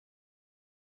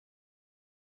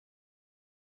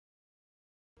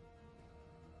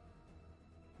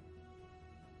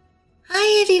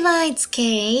Hey everyone, it's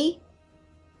Kay.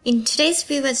 In today's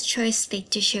Viewer's Choice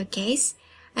Spectre Showcase,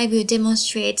 I will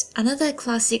demonstrate another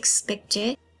classic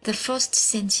Spectre, the Frost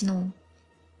Sentinel.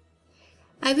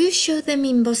 I will show them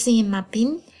in embossing and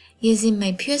mapping using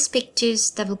my Pure Spectre's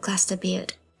double cluster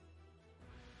build.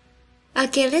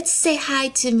 Okay, let's say hi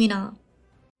to Mino.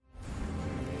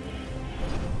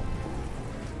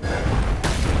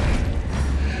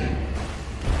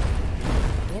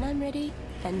 When I'm ready,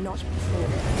 and not before.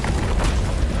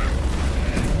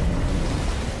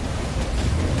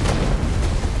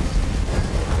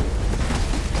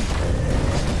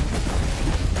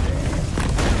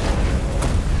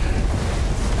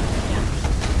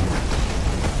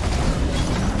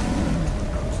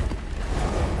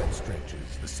 That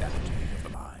stretches the sanity of the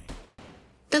mind.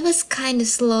 That was kinda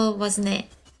slow, wasn't it?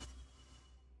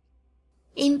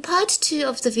 In part 2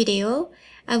 of the video,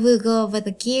 I will go over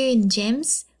the gear and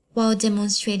gems while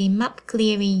demonstrating map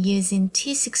clearing using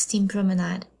T16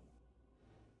 Promenade.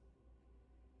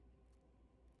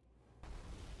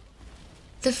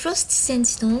 The Frost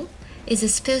Sentinel is a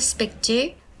spell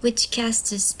spectre which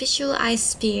casts a special ice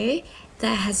spear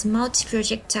that has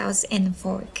multi-projectiles and a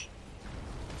fork.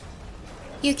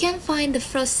 You can find the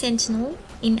Frost Sentinel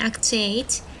in Act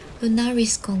 8,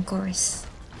 Lunaris Concourse.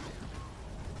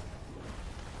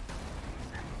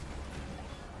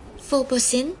 For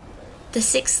bossing, the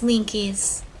 6 link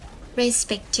is Red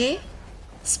Spectre,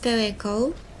 Spell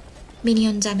Echo,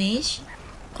 Minion Damage,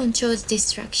 Controls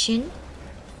Distraction,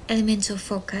 Elemental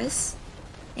Focus,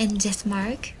 and Death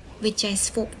Mark, which I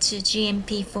swapped to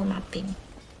GMP for mapping.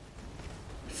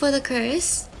 For the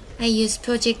curse, I use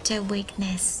Projectile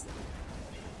Weakness.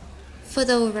 For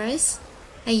the auras,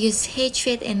 I use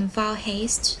Hatred and Vow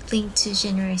Haste linked to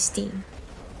Generosity.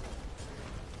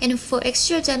 And for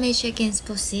extra damage against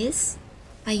bosses,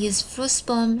 I use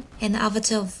Frostbomb and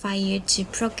Avatar of Fire to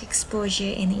proc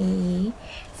exposure and EE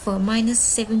for minus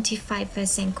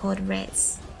 75% cold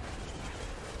res.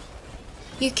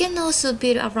 You can also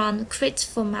build around crit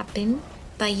for mapping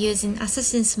by using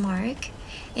Assassin's Mark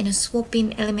and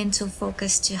swapping Elemental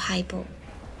Focus to Hypo.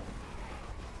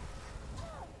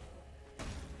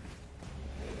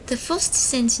 The Frost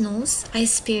Sentinel's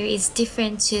Ice Spear is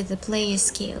different to the player's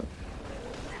skill.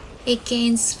 It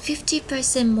gains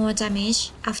 50% more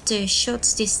damage after a short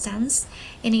distance,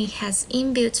 and it has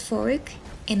inbuilt fork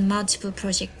and multiple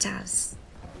projectiles.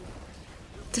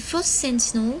 The Frost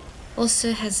Sentinel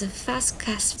also has a fast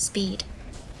cast speed.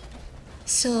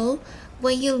 So,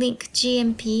 when you link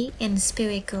GMP and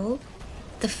Spell Echo,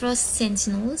 the Frost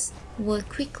Sentinels will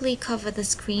quickly cover the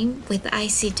screen with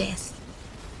Icy Death.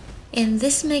 And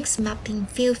this makes mapping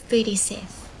feel pretty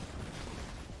safe.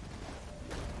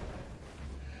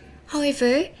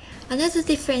 However, another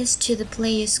difference to the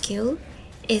player's skill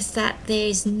is that there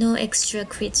is no extra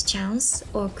crit chance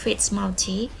or crit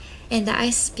multi, and the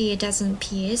ice spear doesn't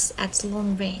pierce at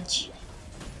long range.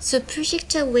 So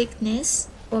projectile weakness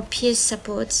or pierce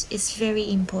support is very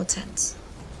important.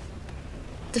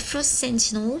 The Frost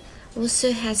Sentinel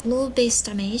also has low base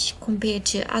damage compared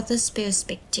to other spell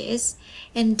spectres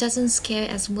and doesn't scale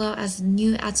as well as the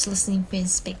new Atlas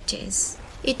Influence spectres.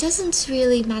 It doesn't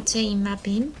really matter in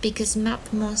mapping because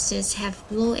map monsters have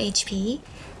low HP,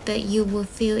 but you will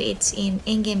feel it in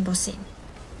endgame bossing.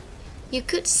 You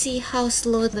could see how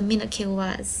slow the Mino kill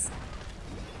was.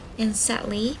 And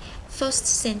sadly, Frost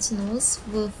Sentinels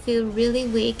will feel really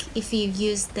weak if you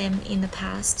used them in the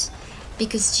past,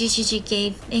 because GGG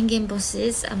gave endgame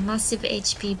bosses a massive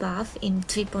HP buff in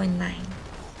 3.9.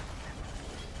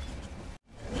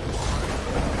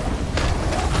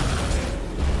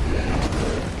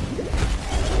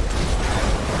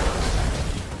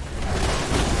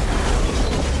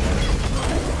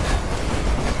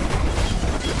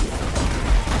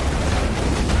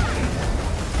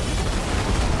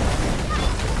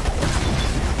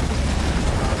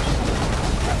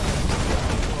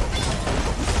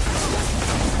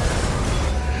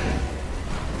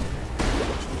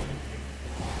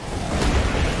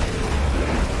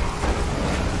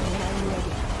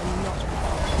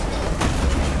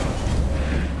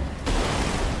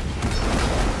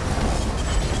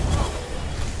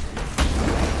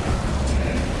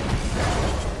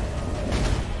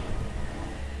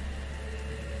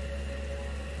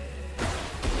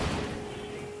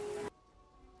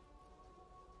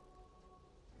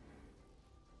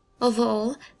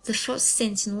 Overall, the Frost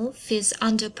Sentinel feels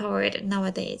underpowered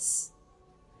nowadays.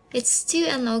 It's still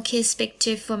an okay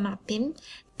spectre for mapping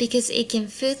because it can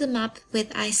fill the map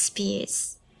with ice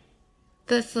spears.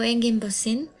 But for endgame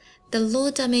bossing, the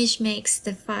low damage makes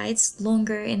the fights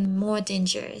longer and more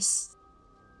dangerous.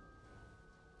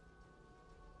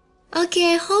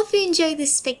 Okay, I hope you enjoyed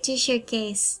this Spectre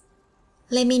showcase.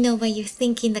 Let me know what you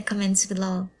think in the comments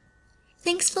below.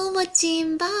 Thanks for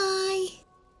watching, bye!